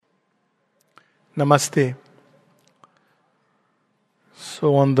Namaste.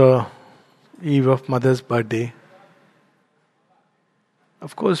 So, on the eve of Mother's birthday,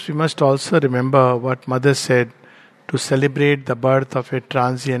 of course, we must also remember what Mother said: to celebrate the birth of a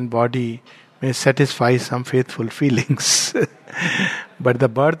transient body may satisfy some faithful feelings. But the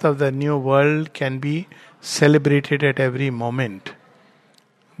birth of the new world can be celebrated at every moment.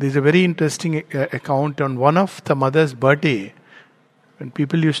 There is a very interesting account on one of the Mother's birthday when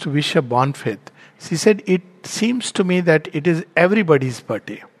people used to wish a bonfit. She said, "It seems to me that it is everybody's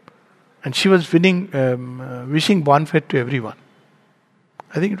birthday." And she was wishing bonfit to everyone.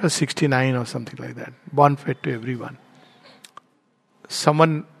 I think it was 69 or something like that. Bonfit to everyone.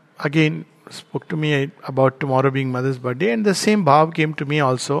 Someone again spoke to me about tomorrow being Mother's birthday, and the same bhav came to me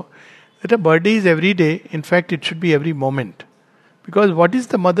also, that a birthday is every day. In fact, it should be every moment. Because what is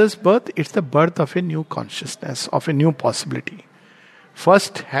the mother's birth? It's the birth of a new consciousness, of a new possibility.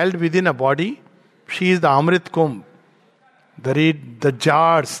 First held within a body, she is the Amrit Kumbh, the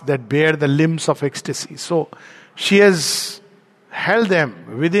jars that bear the limbs of ecstasy. So she has held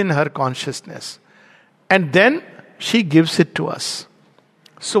them within her consciousness. And then she gives it to us.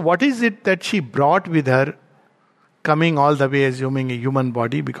 So what is it that she brought with her, coming all the way assuming a human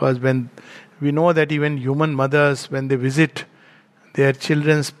body? Because when we know that even human mothers, when they visit their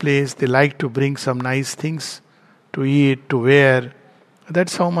children's place, they like to bring some nice things to eat, to wear.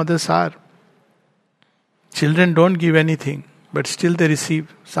 That's how mothers are. Children don't give anything, but still they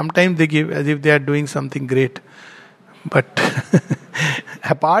receive. Sometimes they give as if they are doing something great. But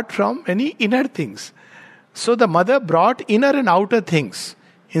apart from any inner things. So the mother brought inner and outer things.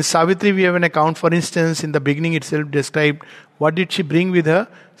 In Savitri we have an account, for instance, in the beginning itself described, what did she bring with her?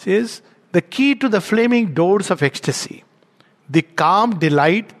 She says, the key to the flaming doors of ecstasy. The calm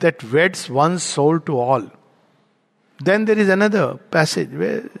delight that weds one's soul to all. Then there is another passage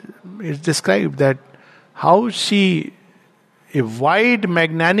where it's described that how she, a wide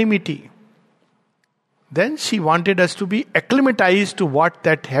magnanimity. Then she wanted us to be acclimatized to what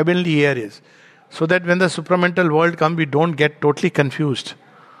that heavenly air is. So that when the supramental world comes, we don't get totally confused.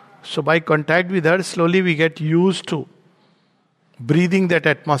 So by contact with her, slowly we get used to breathing that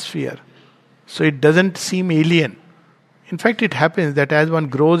atmosphere. So it doesn't seem alien. In fact, it happens that as one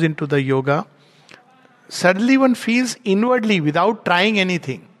grows into the yoga, suddenly one feels inwardly, without trying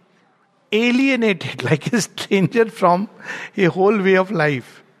anything, alienated, like a stranger from a whole way of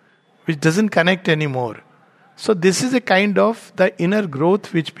life, which doesn't connect anymore. So this is a kind of the inner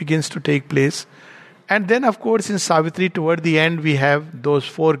growth which begins to take place. And then of course in Savitri toward the end we have those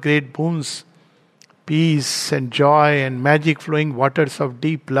four great boons: peace and joy and magic flowing waters of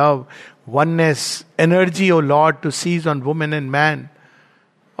deep love, oneness, energy, O Lord, to seize on woman and man.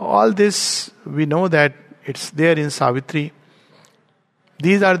 All this we know that it's there in Savitri.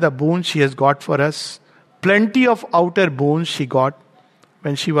 These are the boons she has got for us. Plenty of outer boons she got.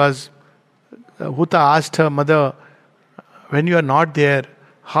 When she was, Huta asked her mother, when you are not there,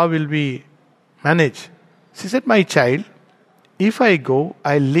 how will we manage? She said, my child, if I go,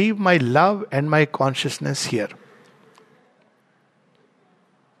 I leave my love and my consciousness here.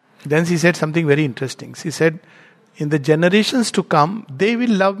 Then she said something very interesting. She said, in the generations to come, they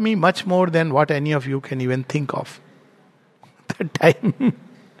will love me much more than what any of you can even think of. That time,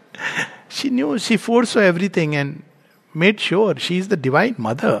 she knew, she foresaw everything and made sure she is the divine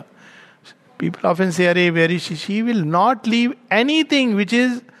mother. People often say, Arey, where is she? She will not leave anything which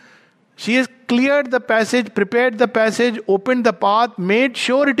is, she has cleared the passage, prepared the passage, opened the path, made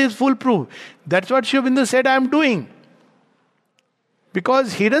sure it is foolproof. That's what Sri Aurobindo said, I am doing.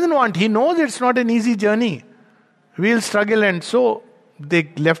 Because he doesn't want, he knows it's not an easy journey. We'll struggle, and so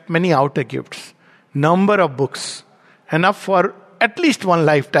they left many outer gifts. Number of books. Enough for at least one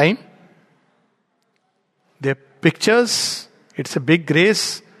lifetime. Their pictures, it's a big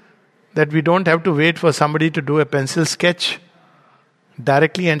grace that we don't have to wait for somebody to do a pencil sketch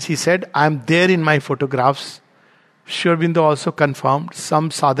directly. And she said, I'm there in my photographs. Sri Aurobindo also confirmed. Some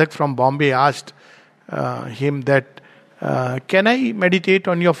sadhak from Bombay asked him that, can I meditate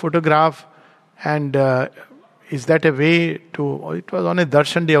on your photograph? And is that a way to, it was on a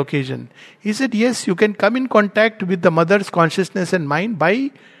Darshan Day occasion. He said, yes, you can come in contact with the mother's consciousness and mind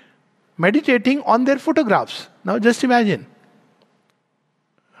by meditating on their photographs. Now just imagine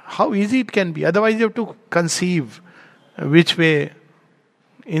how easy it can be. Otherwise you have to conceive which way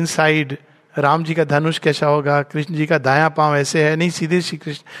inside Ram ji ka dhanush kaisa hoga, Krishna ji ka daya paam aise hai, nahi seedhe Shri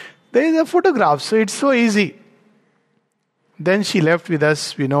Krishna. There is a photograph, so it's so easy. Then she left with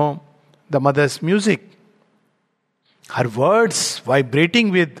us, we know, the mother's music. Her words vibrating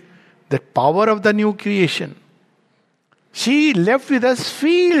with the power of the new creation. She left with us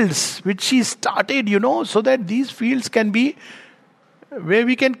fields which she started, so that these fields can be where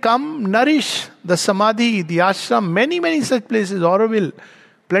we can come nourish the samadhi, the ashram, many, many such places, Auroville,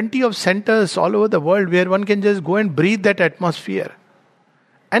 plenty of centers all over the world where one can just go and breathe that atmosphere.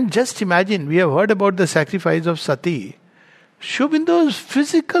 And just imagine, we have heard about the sacrifice of Sati. Sri Aurobindo's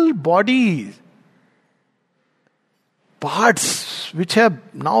physical body, parts which have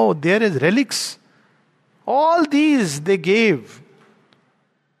now there as relics, all these they gave.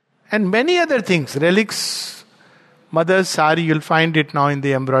 And many other things, relics, mother's sari, you'll find it now in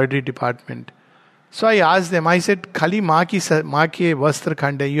the embroidery department. So I asked them, I said, Khali maa ke vastra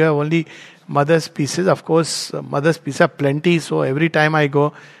khand hai, you have only mother's pieces. Of course, mother's pieces are plenty, so every time I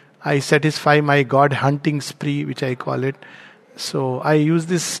go, I satisfy my God hunting spree, which I call it. So I use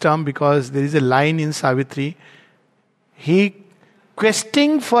this term because there is a line in Savitri. He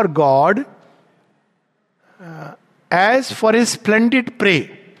questing for God as for his splendid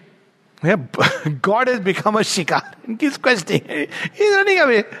prey. Yeah, God has become a shikar. He's questing. He's running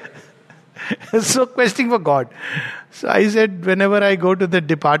away. So questing for God. So I said, whenever I go to the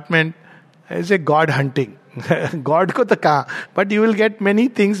department, I say God hunting. God ko to kaha. But you will get many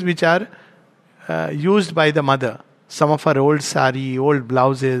things which are used by the mother. Some of her old sari, old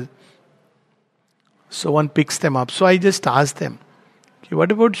blouses. So one picks them up. So I just asked them, okay,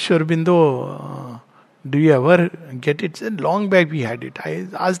 what about Sri Aurobindo? Do you ever get it? Said, long back we had it. I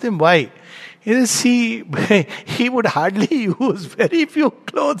asked them why. He says, see, he would hardly use very few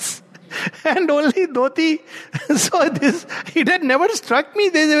clothes and only dhoti. So it had never struck me.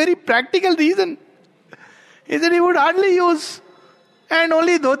 There is a very practical reason. He said he would hardly use and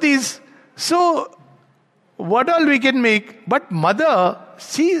only dhotis. So what all we can make? But mother,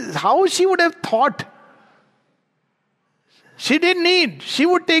 see how she would have thought. She didn't need. She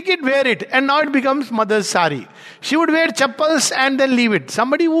would take it, wear it, and now it becomes mother's sari. She would wear chappals and then leave it.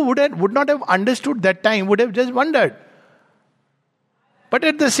 Somebody who would not have understood that time would have just wondered. But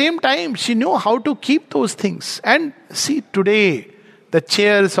at the same time, she knew how to keep those things. And see, today, the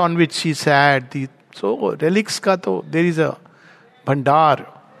chairs on which she sat, so relics ka to, there is a bhandar,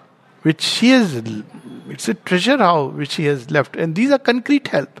 which she has, it's a treasure house which she has left. And these are concrete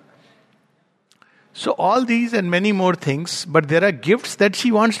help. So all these and many more things, but there are gifts that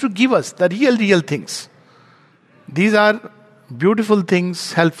she wants to give us, the real things. These are beautiful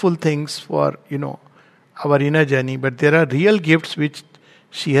things, helpful things for, our inner journey, but there are real gifts which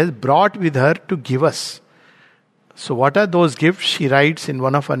she has brought with her to give us. So what are those gifts? She writes in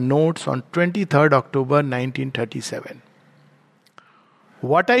one of her notes on 23rd October 1937.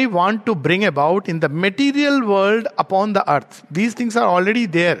 What I want to bring about in the material world upon the earth. These things are already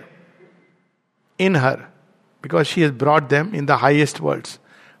there in her, because she has brought them in the highest worlds.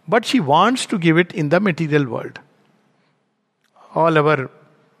 But she wants to give it in the material world. All our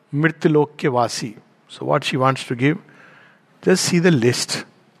Mrityalok ke Vasi. So what she wants to give, just see the list.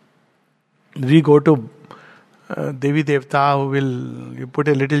 We go to Devi Devta who will, you put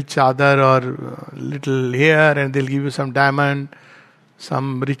a little chadar or little hair and they'll give you some diamond,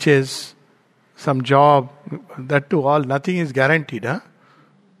 some riches, some job. That too all, nothing is guaranteed.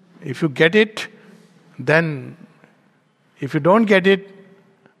 If you get it, then if you don't get it,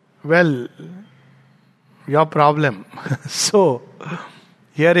 well, your problem. So,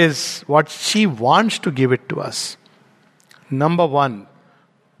 here is what she wants to give it to us. Number one,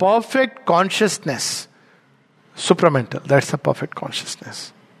 perfect consciousness. Supramental, that's a perfect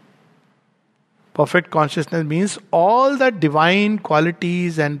consciousness. Perfect consciousness means all the divine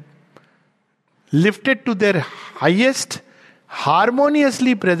qualities and lifted to their highest,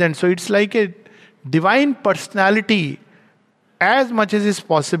 harmoniously present. So it's like a divine personality as much as is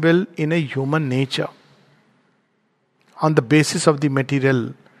possible in a human nature on the basis of the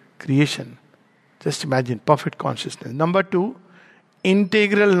material creation. Just imagine, perfect consciousness. Number two,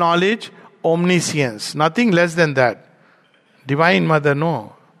 integral knowledge, omniscience. Nothing less than that. Divine Mother,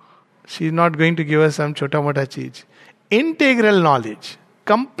 no. She is not going to give us some chota mota cheez. Integral knowledge.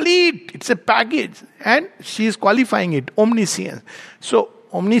 Complete. It's a package. And she is qualifying it. Omniscience. So,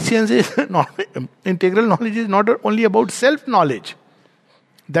 omniscience is not, integral knowledge is not only about self-knowledge.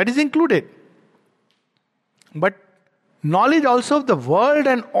 That is included. But knowledge also of the world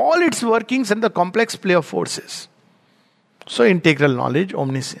and all its workings and the complex play of forces. So integral knowledge,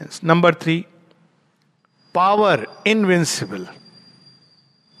 omniscience. Number three, power, invincible.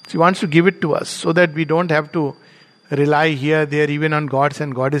 She wants to give it to us so that we don't have to rely here, there, even on gods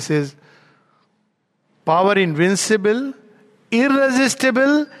and goddesses. Power, invincible,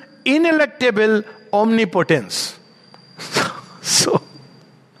 irresistible, ineluctable, omnipotence. So,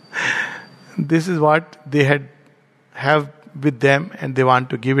 this is what they had have with them and they want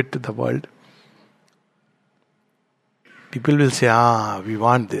to give it to the world. People will say, we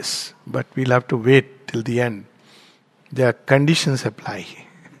want this, but we'll have to wait till the end. Their conditions apply.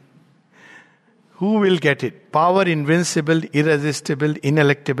 Who will get it? Power, invincible, irresistible,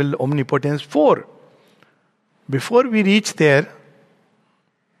 ineluctable, omnipotence. 4. Before we reach there,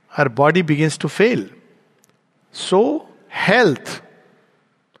 our body begins to fail. So, health,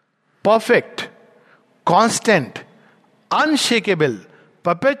 perfect, constant, unshakable,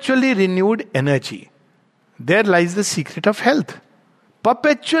 perpetually renewed energy. There lies the secret of health.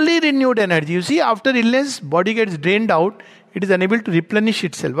 Perpetually renewed energy. You see, after illness, body gets drained out. It is unable to replenish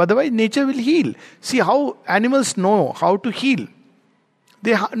itself. Otherwise, nature will heal. See how animals know how to heal.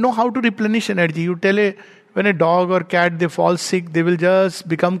 They know how to replenish energy. You tell when a dog or cat, they fall sick, they will just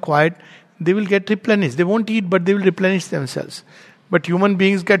become quiet. They will get replenished. They won't eat, but they will replenish themselves. But human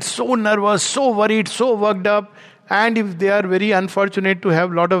beings get so nervous, so worried, so worked up. And if they are very unfortunate to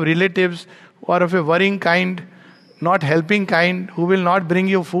have a lot of relatives who are of a worrying kind, not helping kind, who will not bring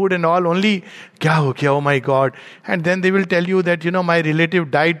you food and all, only, kya ho gaya, oh my God. And then they will tell you that, my relative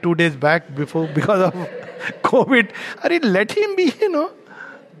died 2 days back because of COVID. Let him be,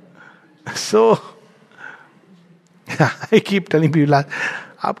 So, I keep telling people,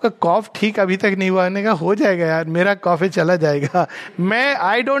 आपका कॉफ ठीक अभी तक नहीं हुआ, ने कहा हो जाएगा यार, मेरा कॉफ चला जाएगा.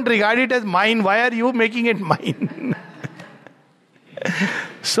 I don't regard it as mine. Why are you making it mine?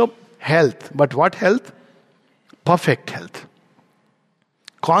 So, health. But what health? Perfect health.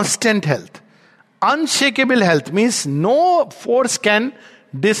 Constant health. Unshakable health means no force can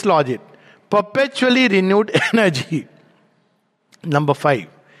dislodge it. Perpetually renewed energy. Number 5.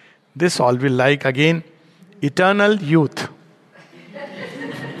 This all will like again. Eternal youth.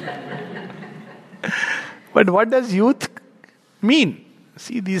 But what does youth mean?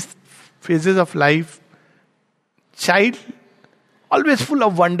 See these phases of life. Child, always full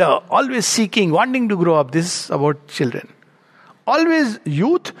of wonder, always seeking, wanting to grow up. This is about children. Always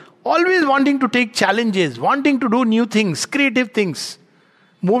youth, always wanting to take challenges, wanting to do new things, creative things,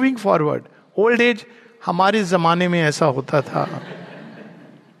 moving forward. Old age, हमारे ज़माने में ऐसा होता था.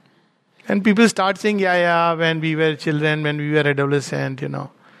 And people start saying, when we were children, when we were adolescent,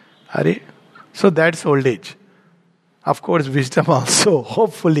 So that's old age. Of course, wisdom also,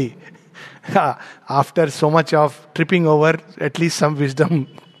 hopefully. After so much of tripping over, at least some wisdom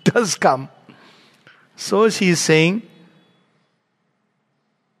does come. So she is saying,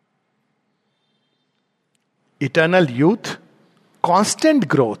 eternal youth, constant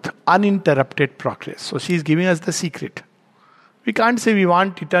growth, uninterrupted progress. So she is giving us the secret. We can't say we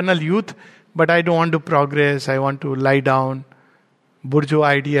want eternal youth, but I don't want to progress, I want to lie down, bourgeois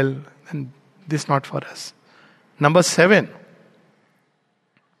ideal, and this is not for us. Number 6,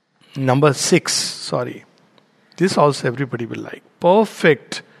 this also everybody will like.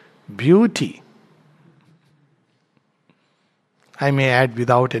 Perfect beauty. I may add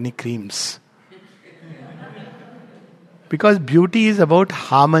without any creams. Because beauty is about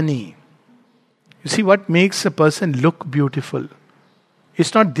harmony. You see what makes a person look beautiful.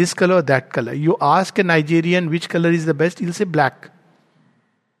 It's not this color or that color. You ask a Nigerian which color is the best, he'll say black.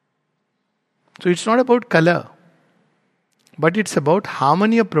 So it's not about color. But it's about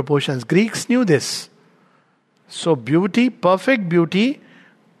harmony of proportions. Greeks knew this. So beauty, perfect beauty,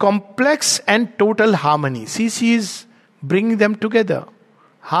 complex and total harmony. See, she is bringing them together.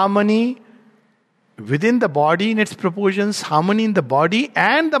 Harmony within the body in its proportions, harmony in the body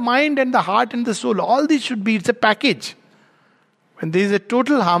and the mind and the heart and the soul. All this should be, it's a package. When there is a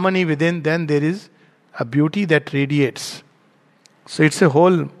total harmony within, then there is a beauty that radiates. So it's a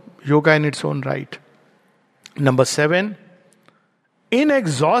whole yoga in its own right. Number 7,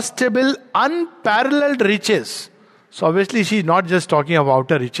 inexhaustible, unparalleled riches. So obviously she is not just talking of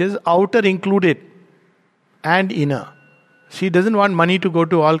outer riches, outer included and inner. She doesn't want money to go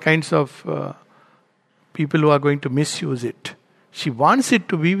to all kinds of people who are going to misuse it. She wants it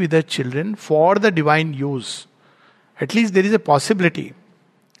to be with her children for the divine use. At least there is a possibility.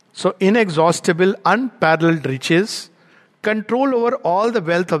 So inexhaustible, unparalleled riches, control over all the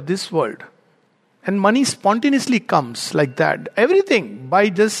wealth of this world. And money spontaneously comes like that. Everything by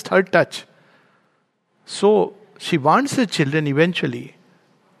just her touch. So she wants her children eventually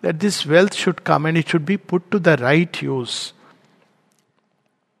that this wealth should come and it should be put to the right use.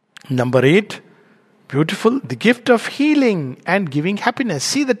 Number 8, beautiful, the gift of healing and giving happiness.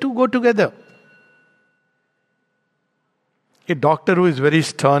 See, the two go together. A doctor who is very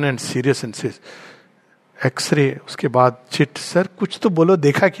stern and serious and says, X-ray, उसके बाद chit, sir कुछ तो बोलो,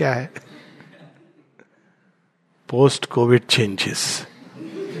 देखा क्या है? Post-COVID changes.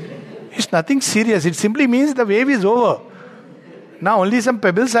 It's nothing serious. It simply means the wave is over. Now only some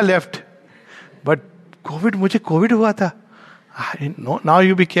pebbles are left. But मुझे COVID हुआ था. I didn't know. Now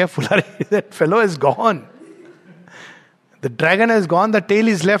you be careful. That fellow is gone. The dragon has gone, the tail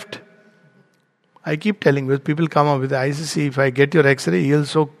is left. I keep telling you, people come up with the ICC, if I get your X-ray, you'll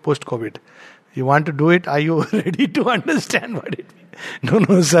so post-COVID. You want to do it? Are you ready to understand what it means?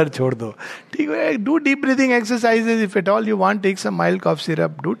 No, sir, chhod do. Do deep breathing exercises. If at all you want, take some mild cough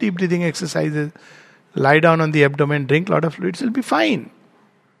syrup. Do deep breathing exercises. Lie down on the abdomen, drink a lot of fluids, you'll be fine.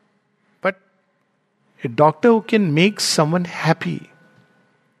 But a doctor who can make someone happy.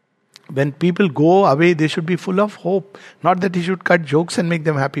 When people go away, they should be full of hope. Not that he should cut jokes and make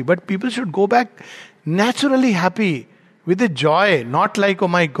them happy, but people should go back naturally happy, with a joy, not like, oh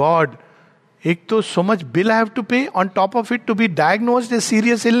my God, so much bill I have to pay, on top of it to be diagnosed a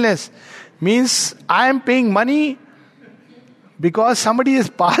serious illness. Means I am paying money because somebody has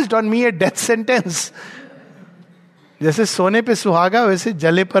passed on me a death sentence. जैसे सोने पे सुहागा वैसे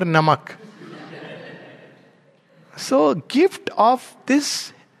जले पर नमक. So gift of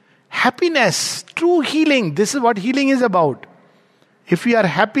this happiness, true healing. This is what healing is about. If we are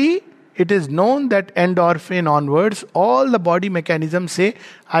happy, it is known that endorphin onwards, all the body mechanisms say,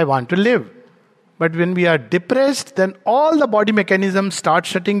 I want to live. But when we are depressed, then all the body mechanisms start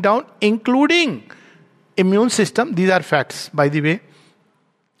shutting down, including immune system. These are facts, by the way.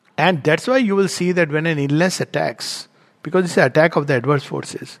 And that's why you will see that when an illness attacks, because it's an attack of the adverse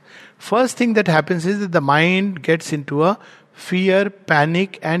forces, first thing that happens is that the mind gets into a fear,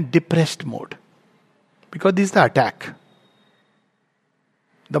 panic and depressed mode. Because this is the attack.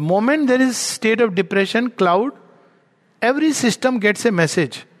 The moment there is state of depression, cloud, every system gets a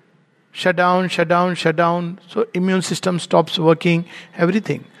message. Shut down, shut down, shut down. So immune system stops working,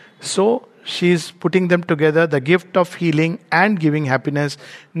 everything. So she is putting them together, the gift of healing and giving happiness.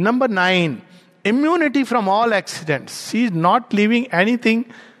 Number 9, immunity from all accidents. She is not leaving anything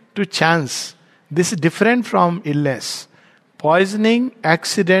to chance. This is different from illness. Poisoning,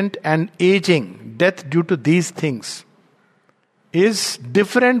 accident and aging, death due to these things, is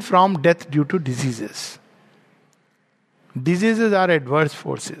different from death due to diseases. Diseases are adverse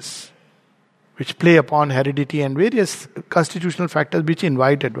forces which play upon heredity and various constitutional factors which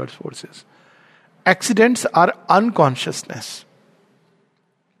invite adverse forces. Accidents are unconsciousness.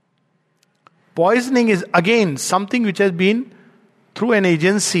 Poisoning is again something which has been through an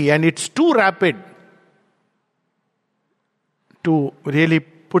agency and it's too rapid to really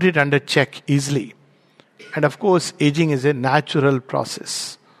put it under check easily. And of course, aging is a natural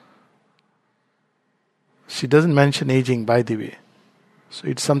process. She doesn't mention aging, by the way. So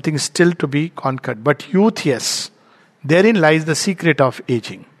it's something still to be conquered. But youth, yes. Therein lies the secret of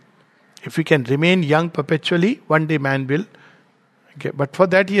aging. If we can remain young perpetually, one day man will. Okay. But for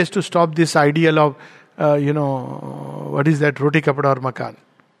that he has to stop this ideal of, what is that? Roti kapda aur makan.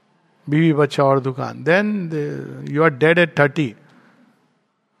 Biwi bacha aur dukan. Then you are dead at 30.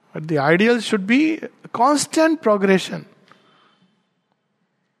 But the ideal should be constant progression.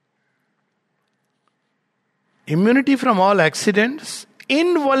 Immunity from all accidents,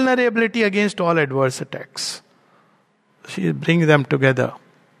 invulnerability against all adverse attacks. She brings them together.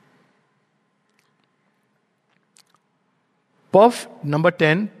 Number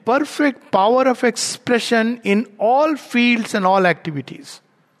 10, perfect power of expression in all fields and all activities.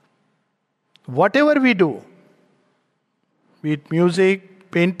 Whatever we do, be it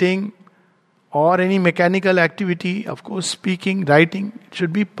music, painting, or any mechanical activity, of course, speaking, writing, it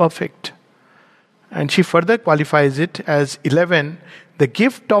should be perfect. And she further qualifies it as 11, the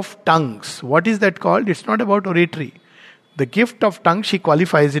gift of tongues. What is that called? It's not about oratory. The gift of tongue, she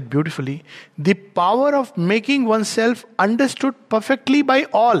qualifies it beautifully. The power of making oneself understood perfectly by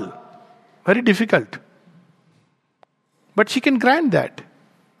all. Very difficult. But she can grant that.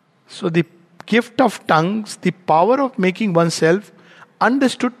 So the gift of tongues, the power of making oneself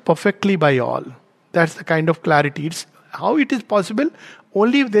understood perfectly by all. That's the kind of clarity. It's how it is possible?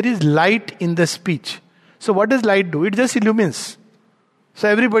 Only if there is light in the speech. So what does light do? It just illumines. So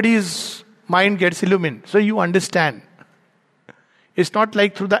everybody's mind gets illumined. So you understand. It's not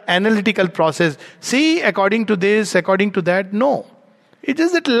like through the analytical process. See, according to this, according to that. No. It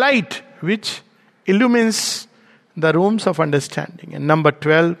is that light which illumines the rooms of understanding. And number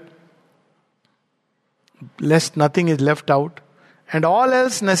 12, lest nothing is left out, and all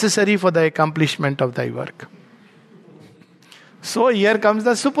else necessary for the accomplishment of thy work. So here comes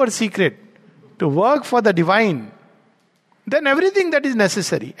the super secret. To work for the divine, then everything that is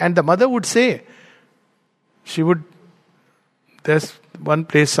necessary. And the mother would say, there's one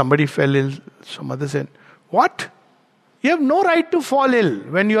place somebody fell ill, so mother said, what? You have no right to fall ill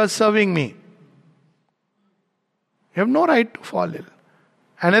when you are serving me. You have no right to fall ill.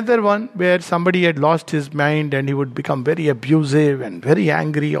 Another one where somebody had lost his mind and he would become very abusive and very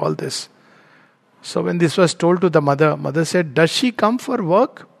angry, all this. So when this was told to the mother said, does she come for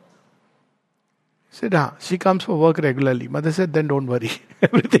work? He said, she comes for work regularly. Mother said, then don't worry.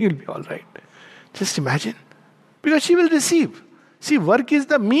 Everything will be all right. Just imagine. Because she will receive. See, work is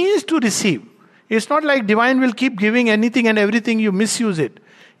the means to receive. It's not like divine will keep giving anything and everything, you misuse it.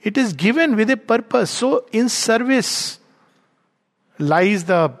 It is given with a purpose. So in service lies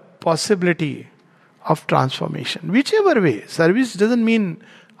the possibility of transformation. Whichever way. Service doesn't mean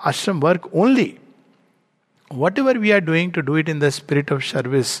ashram work only. Whatever we are doing, to do it in the spirit of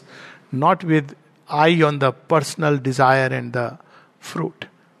service, not with eye on the personal desire and the fruit,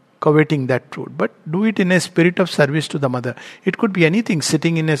 coveting that fruit, but do it in a spirit of service to the mother. It could be anything,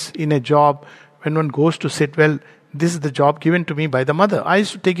 sitting in a job. When one goes to sit, well, this is the job given to me by the mother. I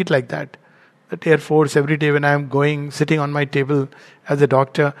used to take it like that. At Air Force, every day when I am going, sitting on my table as a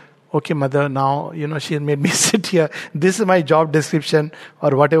doctor, okay mother, now, she made me sit here. This is my job description,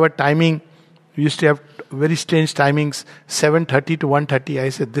 or whatever timing. We used to have very strange timings, 7:30 to 1:30. I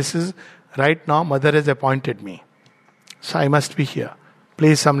said, this is right now, mother has appointed me. So I must be here.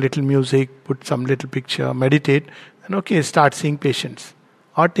 Play some little music, put some little picture, meditate, and okay, start seeing patients.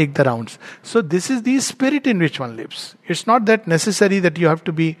 Or take the rounds. So this is the spirit in which one lives. It's not that necessary that you have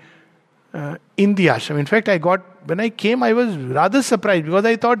to be in the ashram. In fact, when I came, I was rather surprised because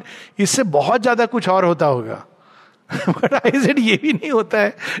I thought, इससे बहुत ज़्यादा कुछ और होता होगा. But I said, ये भी नहीं होता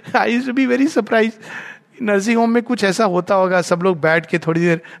है. I used to be very surprised. Nursing home में कुछ ऐसा होता होगा, सब लोग बैठ के थोड़ी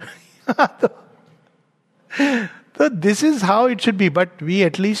देर. So this is how it should be. But we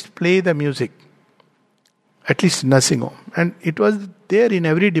at least play the music. At least nursing home. And it was there in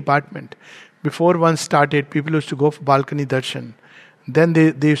every department. Before one started, people used to go for balcony darshan. Then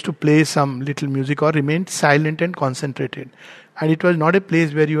they used to play some little music or remain silent and concentrated. And it was not a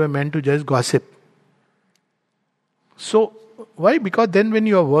place where you were meant to just gossip. So, why? Because then when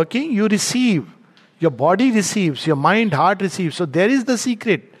you are working, you receive. Your body receives. Your mind, heart receives. So there is the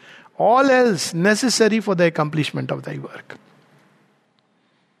secret. All else necessary for the accomplishment of thy work.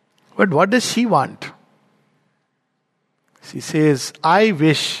 But what does she want? She says, I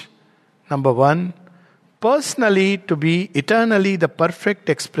wish, number one, personally to be eternally the perfect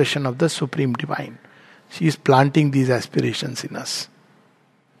expression of the Supreme Divine. She is planting these aspirations in us.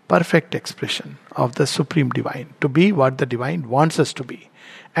 Perfect expression of the Supreme Divine. To be what the Divine wants us to be.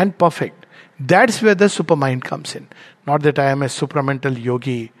 And perfect. That's where the supermind comes in. Not that I am a supramental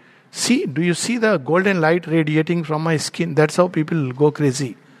yogi. See, do you see the golden light radiating from my skin? That's how people go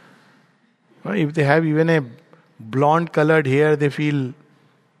crazy. If they have even a blonde colored hair, they feel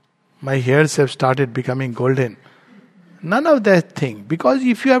my hairs have started becoming golden. None of that thing. Because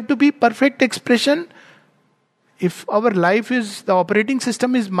if you have to be perfect expression, if our life is, the operating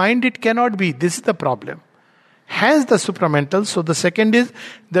system is mind, it cannot be. This is the problem. Hence the supramental. So the second is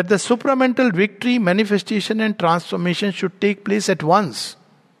that the supramental victory, manifestation and transformation should take place at once.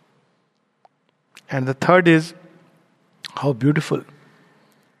 And the third is, how beautiful.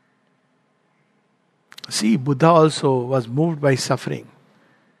 See, Buddha also was moved by suffering.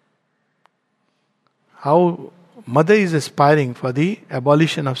 How mother is aspiring for the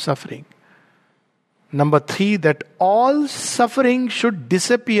abolition of suffering. Number 3, that all suffering should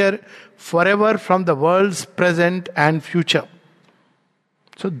disappear forever from the world's present and future.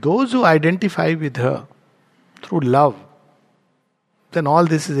 So those who identify with her through love, then all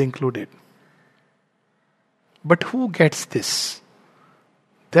this is included. But who gets this?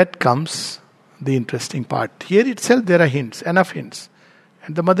 That comes the interesting part. Here itself there are hints, enough hints.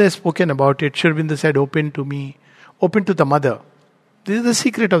 And the mother has spoken about it. Sri Aurobindo said, open to me, open to the mother. This is the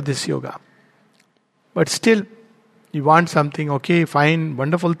secret of this yoga. But still, you want something, okay, fine,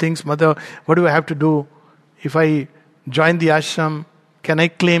 wonderful things, mother, what do I have to do? If I join the ashram, can I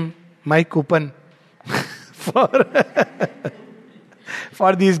claim my coupon for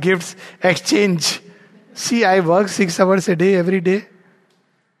these gifts? Exchange. See, I work 6 hours a day, every day.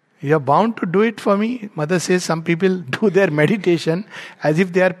 You are bound to do it for me. Mother says some people do their meditation as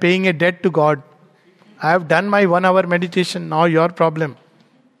if they are paying a debt to God. I have done my 1 hour meditation, now your problem.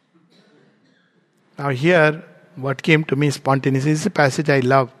 Now here, what came to me spontaneously is a passage I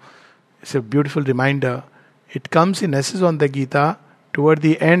love. It's a beautiful reminder. It comes in essence on the Gita toward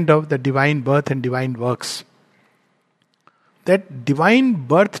the end of the divine birth and divine works. That divine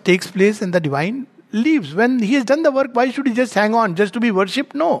birth takes place and the divine leaves. When he has done the work, why should he just hang on, just to be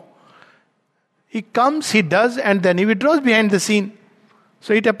worshipped? No. He comes, he does, and then he withdraws behind the scene.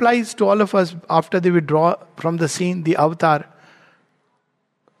 So it applies to all of us after they withdraw from the scene, the avatar,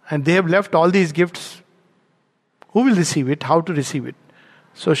 and they have left all these gifts. Who will receive it? How to receive it?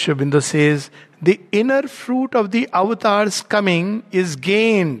 So Sri Aurobindo says, the inner fruit of the avatar's coming is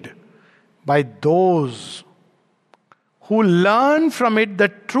gained by those who learn from it the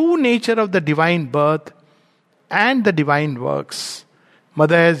true nature of the divine birth and the divine works.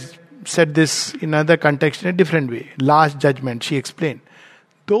 Mother has said this in another context in a different way. Last judgment, she explained.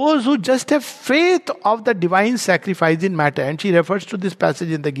 Those who just have faith of the divine sacrifice in matter, and she refers to this passage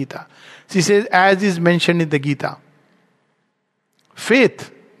in the Gita. She says, as is mentioned in the Gita,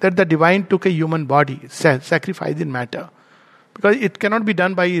 faith that the divine took a human body, sacrifice in matter, because it cannot be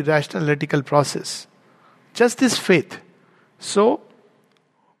done by rational analytical process. Just this faith. So,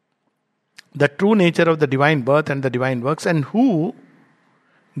 the true nature of the divine birth and the divine works, and who,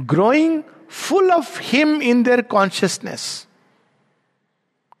 growing full of Him in their consciousness,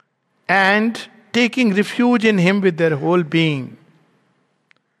 and taking refuge in Him with their whole being,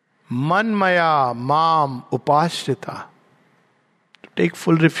 Manmaya Mam Upashrita, to take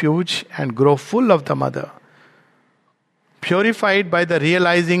full refuge and grow full of the Mother, purified by the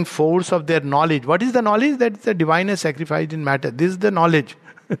realizing force of their knowledge. What is the knowledge? That the divine has sacrificed in matter. This is the knowledge.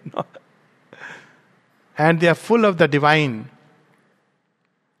 And they are full of the divine.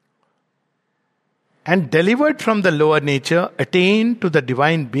 And delivered from the lower nature, attain to the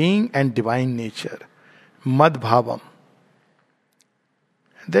divine being and divine nature. Mad Bhavam.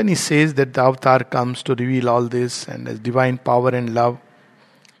 And then he says that the avatar comes to reveal all this and as divine power and love.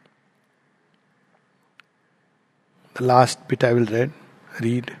 The last bit I will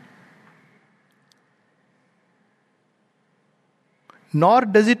read. Nor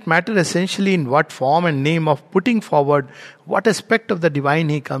does it matter essentially in what form and name of putting forward what aspect of the divine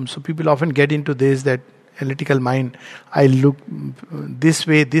he comes. So people often get into this, that analytical mind, I look this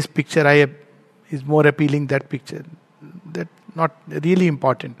way, this picture is more appealing, that picture. That's not really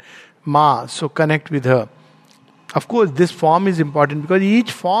important. Ma, so connect with her. Of course, this form is important because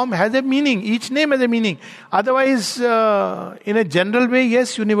each form has a meaning, each name has a meaning. Otherwise, in a general way,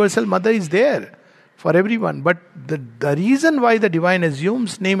 yes, Universal Mother is there for everyone. But the reason why the divine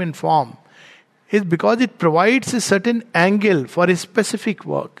assumes name and form is because it provides a certain angle for a specific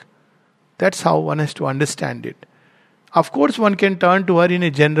work. That's how one has to understand it. Of course, one can turn to her in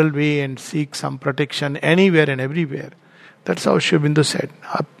a general way and seek some protection anywhere and everywhere. That's how Sri Aurobindo said.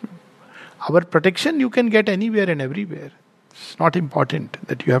 Our protection you can get anywhere and everywhere. It's not important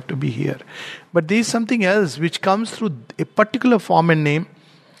that you have to be here. But there is something else which comes through a particular form and name.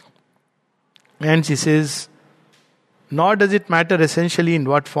 And she says, nor does it matter essentially in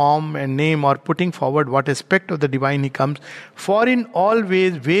what form and name or putting forward what aspect of the divine he comes. For in all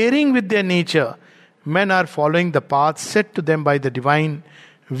ways, varying with their nature, men are following the path set to them by the divine,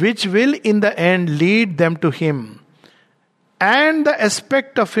 which will in the end lead them to him. And the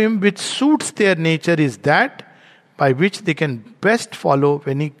aspect of him which suits their nature is that by which they can best follow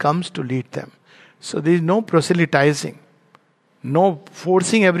when he comes to lead them. So there is no proselytizing, no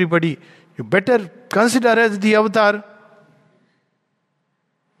forcing everybody. You better consider as the avatar.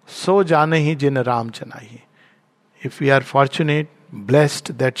 So janahi jin Ram chanahi. If we are fortunate,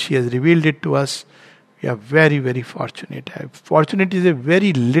 blessed that she has revealed it to us, we are very, very fortunate. Fortunate is a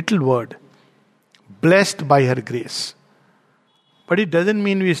very little word. Blessed by her grace. But it doesn't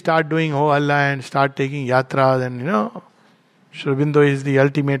mean we start doing Oh Allah and start taking yatras and Sri Aurobindo is the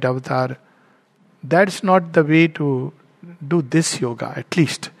ultimate avatar. That's not the way to do this yoga, at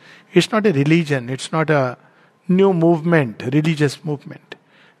least. It's not a religion, it's not a new movement, religious movement.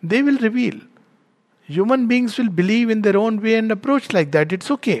 They will reveal. Human beings will believe in their own way and approach like that. It's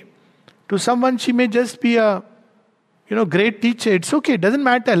okay. To someone she may just be a great teacher. It's okay, it doesn't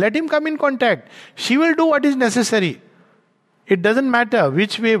matter. Let him come in contact. She will do what is necessary. It doesn't matter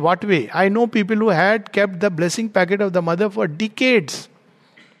which way, what way. I know people who had kept the blessing packet of the mother for decades.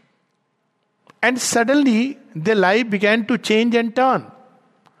 And suddenly their life began to change and turn.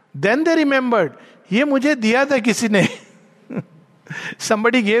 Then they remembered, ye mujhe diya tha kisi ne.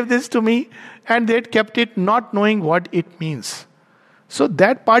 Somebody gave this to me and they had kept it not knowing what it means. So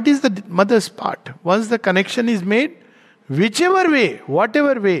that part is the mother's part. Once the connection is made, whichever way,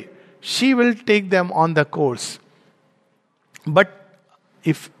 whatever way, she will take them on the course. But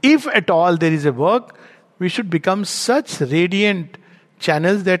if at all there is a work, we should become such radiant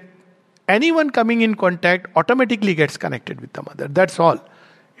channels that anyone coming in contact automatically gets connected with the mother. That's all.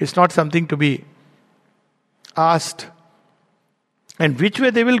 It's not something to be asked. And which way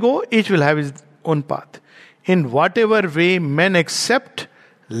they will go, each will have his own path. In whatever way men accept,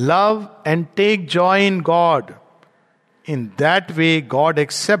 love and take joy in God, In that way, God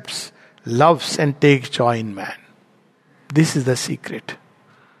accepts, loves, and takes joy in man. This is the secret.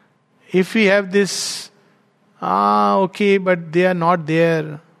 If we have this, okay, but they are not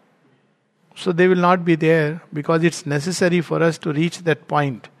there, so they will not be there, because it's necessary for us to reach that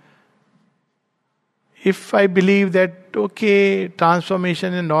point. If I believe that, okay,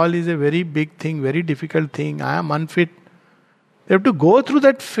 transformation and all is a very big thing, very difficult thing, I am unfit. You have to go through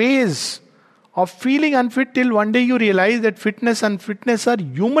that phase of feeling unfit till one day you realize that fitness and unfitness are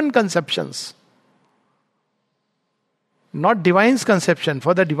human conceptions, not divine's conception.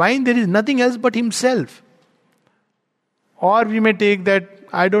 For the divine, there is nothing else but himself. Or we may take that,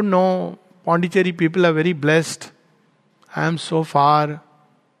 I don't know, Pondicherry people are very blessed. I am so far.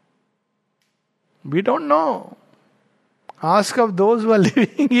 We don't know. Ask of those who are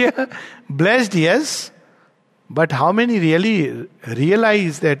living here. Blessed, yes. But how many really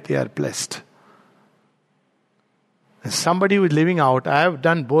realize that they are blessed? Somebody who is living out. I have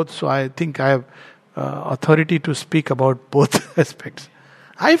done both, so I think I have authority to speak about both aspects.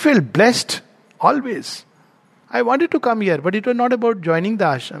 I felt blessed always. I wanted to come here, but it was not about joining the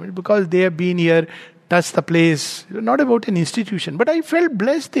ashram, because they have been here, touched the place. It was not about an institution, but I felt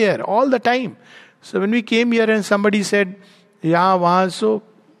blessed there all the time. So when we came here and somebody said, yeah, wahan, so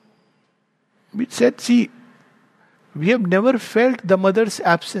we said, see, we have never felt the mother's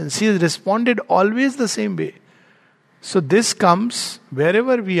absence. She has responded always the same way. So this comes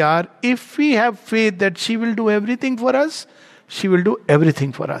wherever we are. If we have faith that she will do everything for us, she will do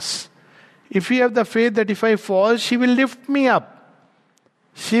everything for us. If we have the faith that if I fall, she will lift me up.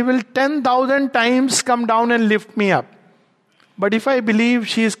 She will 10,000 times come down and lift me up. But if I believe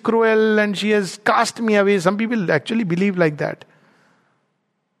she is cruel and she has cast me away, some people actually believe like that.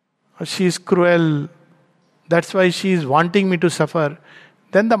 She is cruel, that's why she is wanting me to suffer.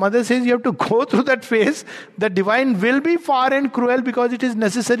 Then the mother says you have to go through that phase. The divine will be far and cruel because it is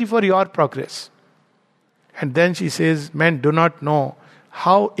necessary for your progress. And then she says, men do not know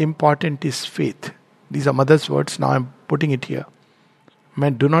how important is faith. These are mother's words, now I am putting it here.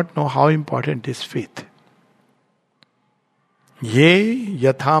 Men do not know how important is faith. Ye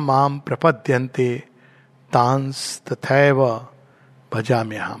yatha mam prapadyante tans tathaiva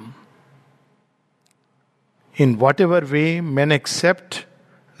bhajamyaham. In whatever way men accept,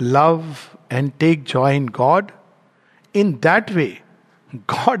 love and take joy in God, in that way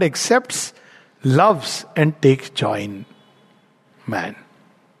God accepts, loves and takes joy in man.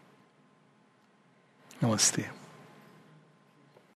 Namaste.